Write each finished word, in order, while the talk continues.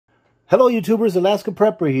Hello YouTubers, Alaska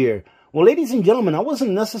Prepper here. Well, ladies and gentlemen, I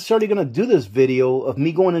wasn't necessarily going to do this video of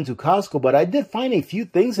me going into Costco, but I did find a few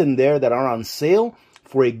things in there that are on sale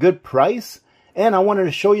for a good price. And I wanted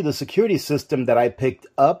to show you the security system that I picked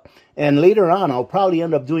up. And later on, I'll probably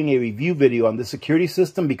end up doing a review video on the security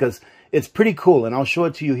system because it's pretty cool. And I'll show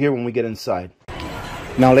it to you here when we get inside.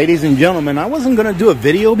 Now, ladies and gentlemen, I wasn't going to do a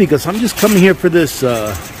video because I'm just coming here for this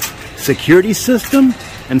security system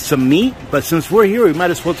and some meat, but since we're here, we might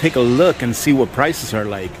as well take a look and see what prices are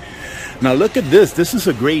like. Now look at this. This is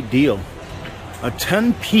a great deal. A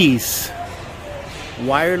 10-piece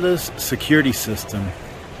wireless security system.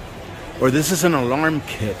 Or this is an alarm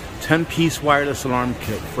kit. 10-piece wireless alarm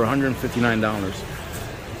kit for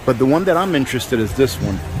 $159. But the one that I'm interested in is this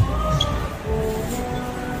one.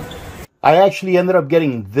 I actually ended up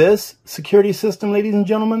getting this security system, ladies and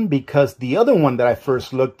gentlemen, because the other one that I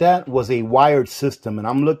first looked at was a wired system, and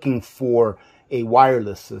I'm looking for a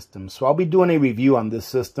wireless system. So I'll be doing a review on this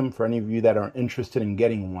system for any of you that are interested in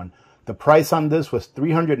getting one. The price on this was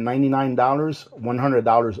 $399,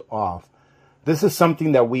 $100 off. This is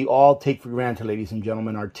something that we all take for granted, ladies and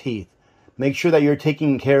gentlemen, our teeth. Make sure that you're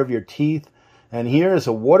taking care of your teeth. And here is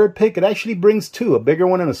a water pick. It actually brings two, a bigger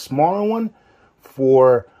one and a smaller one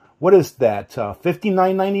for... what is that?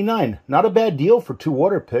 $59.99. Not a bad deal for two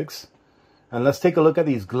water picks. And let's take a look at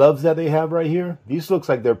these gloves that they have right here. These looks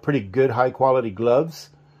like they're pretty good, high quality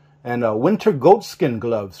gloves. And winter goatskin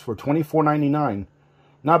gloves for $24.99.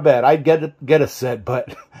 Not bad. I'd get a set,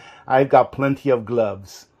 but I've got plenty of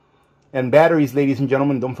gloves. And batteries, ladies and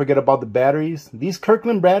gentlemen. Don't forget about the batteries. These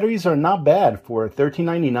Kirkland batteries are not bad for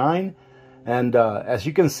 $13.99. And as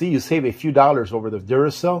you can see, you save a few dollars over the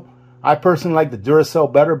Duracell. I personally like the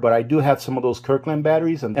Duracell better, but I do have some of those Kirkland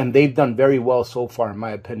batteries, and they've done very well so far, in my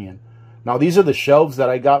opinion. Now, these are the shelves that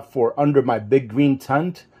I got for under my big green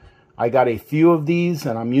tent. I got a few of these,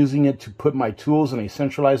 and I'm using it to put my tools in a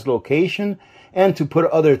centralized location and to put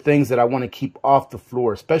other things that I want to keep off the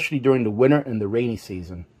floor, especially during the winter and the rainy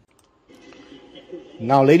season.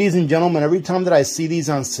 Now, ladies and gentlemen, every time that I see these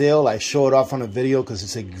on sale, I show it off on a video because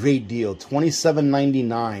it's a great deal.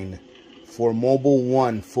 $27.99. for Mobil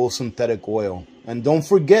 1 full synthetic oil. And don't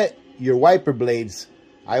forget your wiper blades.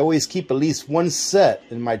 I always keep at least one set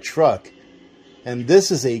in my truck. And this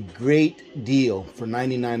is a great deal for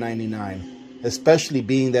 $99.99, especially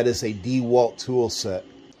being that it's a DeWalt tool set.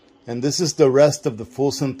 And this is the rest of the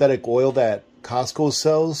full synthetic oil that Costco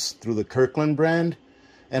sells through the Kirkland brand.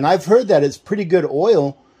 And I've heard that it's pretty good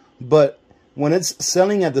oil, but when it's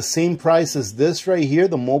selling at the same price as this right here,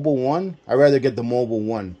 the Mobil 1, I'd rather get the Mobil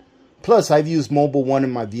 1. Plus, I've used Mobil 1 in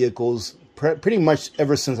my vehicles pretty much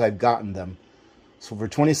ever since I've gotten them. So for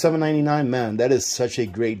 $27.99, man, that is such a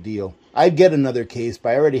great deal. I'd get another case, but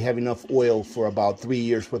I already have enough oil for about 3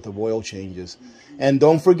 years worth of oil changes. And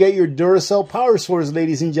don't forget your Duracell power source,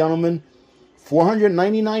 ladies and gentlemen.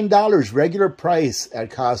 $499 regular price at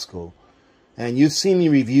Costco. And you've seen me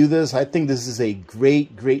review this. I think this is a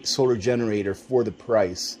great, great solar generator for the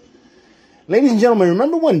price. Ladies and gentlemen,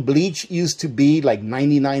 remember when bleach used to be like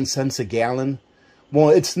 99 cents a gallon? Well,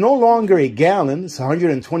 it's no longer a gallon. It's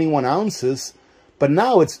 121 ounces. But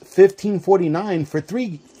now it's $15.49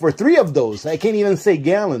 for three of those. I can't even say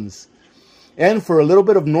gallons. And for a little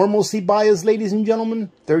bit of normalcy bias, ladies and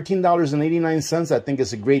gentlemen, $13.89. I think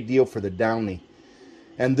it's a great deal for the Downy.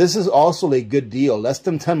 And this is also a good deal. Less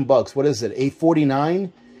than 10 bucks. What is it?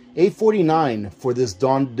 $8.49? $8.49 for this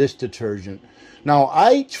Dawn dish detergent. Now,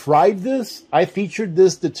 I tried this. I featured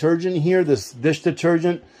this detergent here, this dish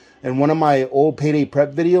detergent, in one of my old Payday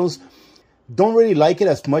Prep videos. Don't really like it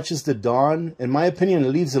as much as the Dawn. In my opinion, it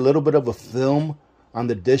leaves a little bit of a film on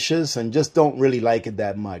the dishes and just don't really like it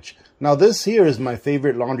that much. Now, this here is my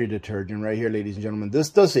favorite laundry detergent right here, ladies and gentlemen. This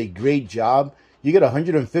does a great job. You get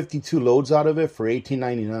 152 loads out of it for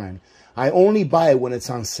 $18.99. I only buy it when it's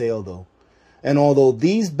on sale, though. And although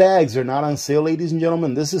these bags are not on sale, ladies and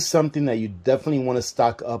gentlemen, this is something that you definitely want to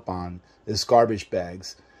stock up on, is garbage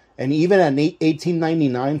bags. And even at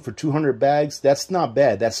 $18.99 for 200 bags, that's not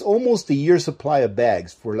bad. That's almost a year's supply of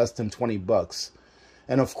bags for less than 20 bucks.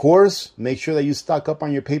 And of course, make sure that you stock up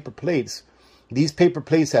on your paper plates. These paper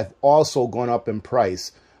plates have also gone up in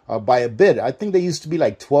price by a bit. I think they used to be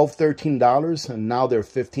like $12, $13, and now they're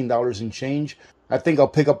 $15 and change. I think I'll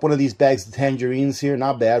pick up one of these bags of tangerines here.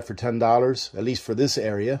 Not bad for $10, at least for this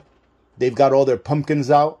area. They've got all their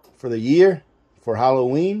pumpkins out for the year, for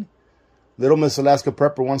Halloween. Little Miss Alaska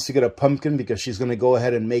Prepper wants to get a pumpkin because she's going to go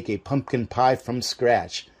ahead and make a pumpkin pie from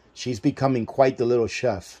scratch. She's becoming quite the little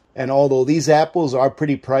chef. And although these apples are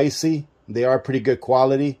pretty pricey, they are pretty good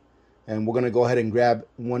quality. And we're going to go ahead and grab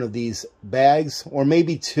one of these bags, or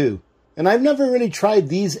maybe two. And I've never really tried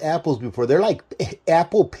these apples before. They're like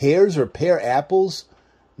apple pears or pear apples.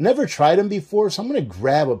 Never tried them before, so I'm going to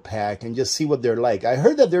grab a pack and just see what they're like. I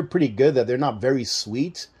heard that they're pretty good, that they're not very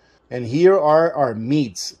sweet. And here are our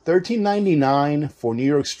meats. $13.99 for New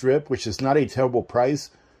York strip, which is not a terrible price.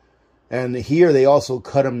 And here they also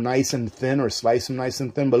cut them nice and thin, or slice them nice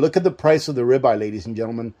and thin. But look at the price of the ribeye, ladies and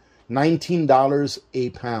gentlemen. $19 a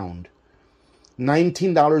pound.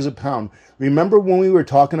 $19 a pound. Remember when we were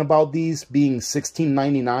talking about these being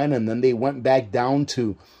 $16.99 and then they went back down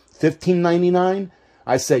to $15.99?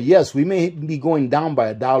 I said, yes, we may be going down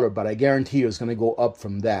by $1, but I guarantee you it's going to go up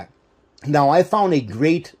from that. Now, I found a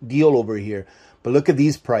great deal over here, but look at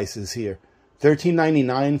these prices here.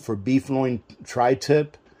 $13.99 for beef loin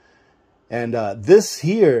tri-tip. And this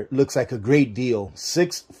here looks like a great deal,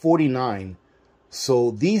 $6.49. So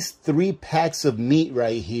these 3 packs of meat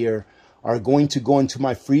right here are going to go into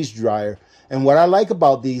my freeze dryer. And what I like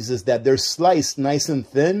about these is that they're sliced nice and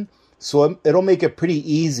thin. So it'll make it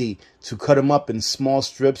pretty easy to cut them up in small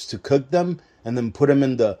strips to cook them and then put them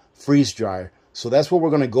in the freeze dryer. So that's what we're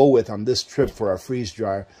going to go with on this trip for our freeze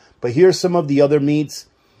dryer. But here's some of the other meats.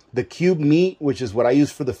 The cube meat, which is what I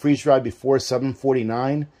used for the freeze dryer before,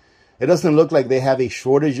 $7.49. It doesn't look like they have a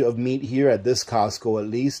shortage of meat here at this Costco at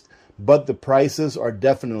least, but the prices are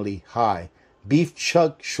definitely high. Beef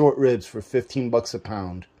chuck short ribs for 15 bucks a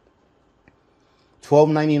pound.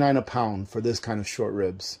 $12.99 a pound for this kind of short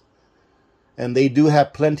ribs. And they do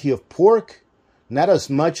have plenty of pork, not as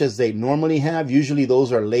much as they normally have. Usually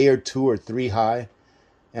those are layered 2 or 3 high.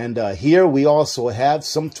 And here we also have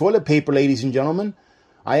some toilet paper, ladies and gentlemen.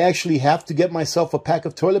 I actually have to get myself a pack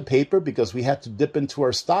of toilet paper because we had to dip into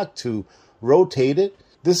our stock to rotate it.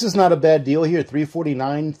 This is not a bad deal here,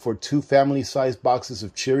 $3.49 for 2 family-sized boxes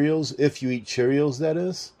of Cheerios, if you eat Cheerios, that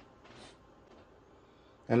is.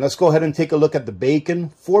 And let's go ahead and take a look at the bacon.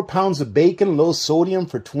 4 pounds of bacon, low sodium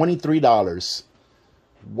for $23.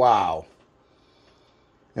 Wow.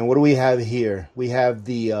 And what do we have here? We have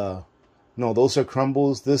the, no, those are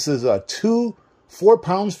crumbles. This is 4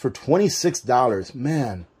 pounds for $26.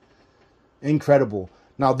 Man, incredible.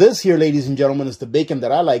 Now this here, ladies and gentlemen, is the bacon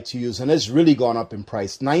that I like to use, and it's really gone up in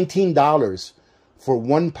price. $19 for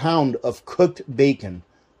 1 pound of cooked bacon.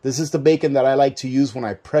 This is the bacon that I like to use when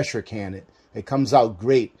I pressure can it. It comes out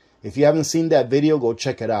great. If you haven't seen that video, go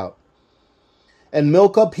check it out. And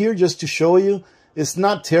milk up here, just to show you, it's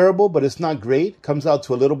not terrible, but it's not great. It comes out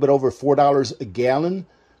to a little bit over $4 a gallon,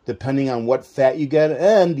 depending on what fat you get.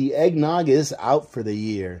 And the eggnog is out for the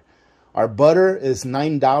year. Our butter is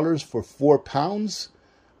 $9 for 4 pounds,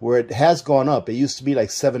 where it has gone up. It used to be like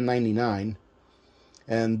 $7.99.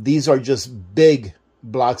 And these are just big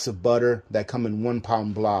blocks of butter that come in 1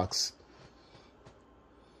 pound blocks.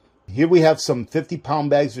 Here we have some 50-pound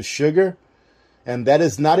bags of sugar, and that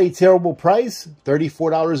is not a terrible price,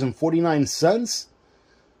 $34.49.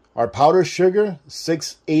 Our powdered sugar,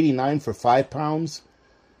 $6.89 for 5 pounds.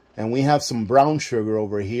 And we have some brown sugar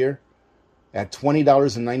over here at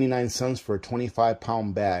 $20.99 for a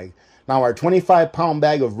 25-pound bag. Now, our 25-pound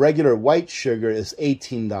bag of regular white sugar is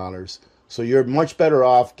 $18. So you're much better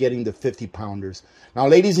off getting the 50-pounders. Now,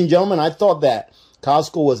 ladies and gentlemen, I thought that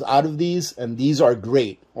Costco was out of these, and these are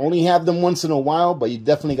great. Only have them once in a while, but you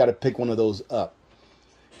definitely got to pick one of those up.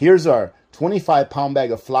 Here's our 25-pound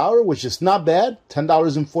bag of flour, which is not bad,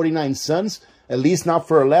 $10.49. At least not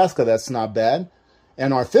for Alaska, that's not bad.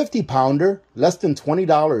 And our 50-pounder, less than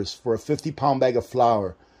 $20 for a 50-pound bag of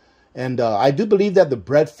flour. And I do believe that the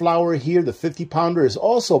bread flour here, the 50-pounder, is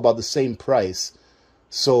also about the same price.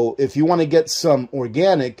 So if you want to get some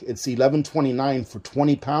organic, it's $11.29 for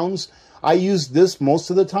 20 pounds. I use this most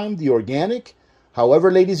of the time, the organic.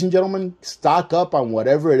 However, ladies and gentlemen, stock up on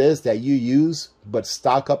whatever it is that you use, but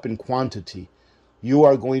stock up in quantity. You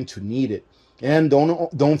are going to need it. And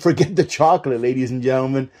don't forget the chocolate, ladies and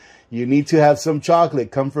gentlemen. You need to have some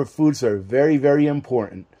chocolate. Comfort foods are very, very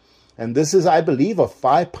important. And this is, I believe, a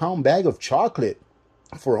 5-pound bag of chocolate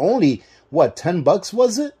for only, what, 10 bucks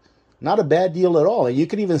was it? Not a bad deal at all. And you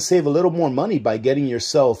can even save a little more money by getting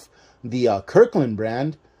yourself the Kirkland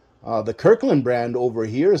brand. The Kirkland brand over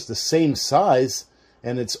here is the same size,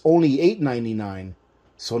 and it's only $8.99.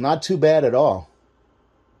 So not too bad at all.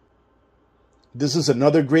 This is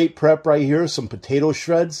another great prep right here, some potato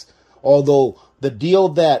shreds. Although the deal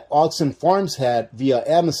that Oxen Farms had via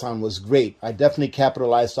Amazon was great. I definitely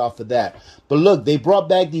capitalized off of that. But look, they brought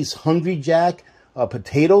back these Hungry Jack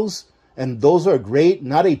potatoes, and those are great.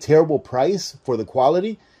 Not a terrible price for the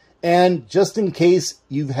quality. And just in case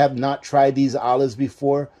you have not tried these olives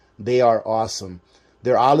before, they are awesome.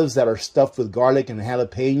 They're olives that are stuffed with garlic and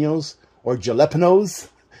jalapenos or jalapenos,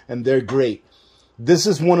 and they're great. This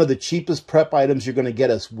is one of the cheapest prep items you're going to get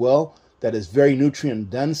as well. That is very nutrient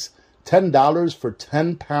dense. $10 for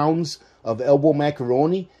 10 pounds of elbow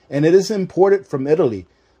macaroni. And it is imported from Italy.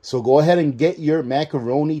 So go ahead and get your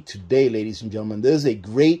macaroni today, ladies and gentlemen. This is a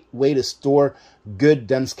great way to store good,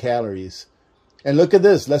 dense calories. And look at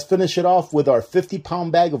this. Let's finish it off with our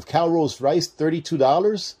 50-pound bag of Calrose rice,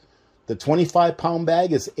 $32. The 25-pound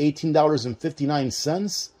bag is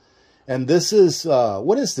 $18.59. And this is,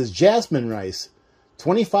 what is this? Jasmine rice.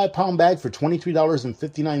 25-pound bag for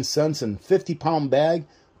 $23.59 and 50-pound bag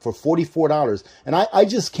for $44. And I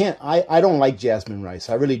just can't, I don't like jasmine rice.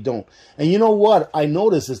 I really don't. And you know what I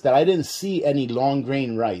noticed is that I didn't see any long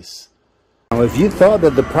grain rice. Now, if you thought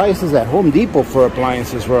that the prices at Home Depot for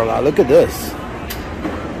appliances were a lot, look at this.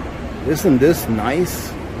 Isn't this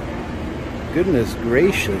nice? Goodness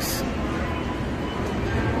gracious.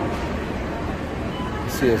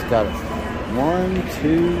 Let's see, it's got 1,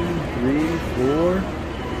 2, 3, 4.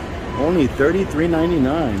 Only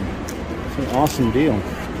 $33.99. It's an awesome deal.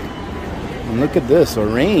 And look at this, a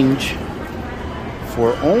range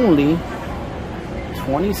for only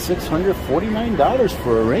 $2,649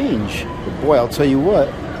 for a range. But boy, I'll tell you what,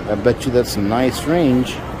 I bet you that's a nice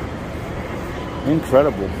range.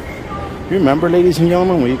 Incredible. You remember, ladies and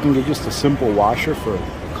gentlemen, when you can get just a simple washer for a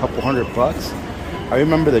couple $100? I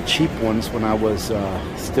remember the cheap ones when I was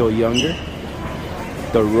still younger.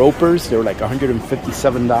 The Ropers, they were like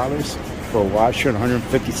 $157 for a washer and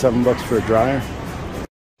 $157 for a dryer.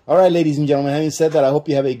 All right, ladies and gentlemen, having said that, I hope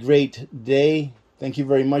you have a great day. Thank you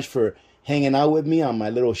very much for hanging out with me on my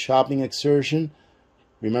little shopping excursion.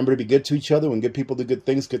 Remember to be good to each other. When good people do good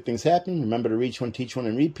things happen. Remember to reach one, teach one,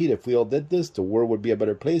 and repeat. If we all did this, the world would be a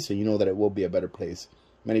better place, and you know that it will be a better place.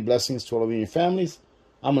 Many blessings to all of you and your families.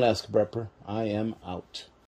 I'm Alaska Prepper. I am out.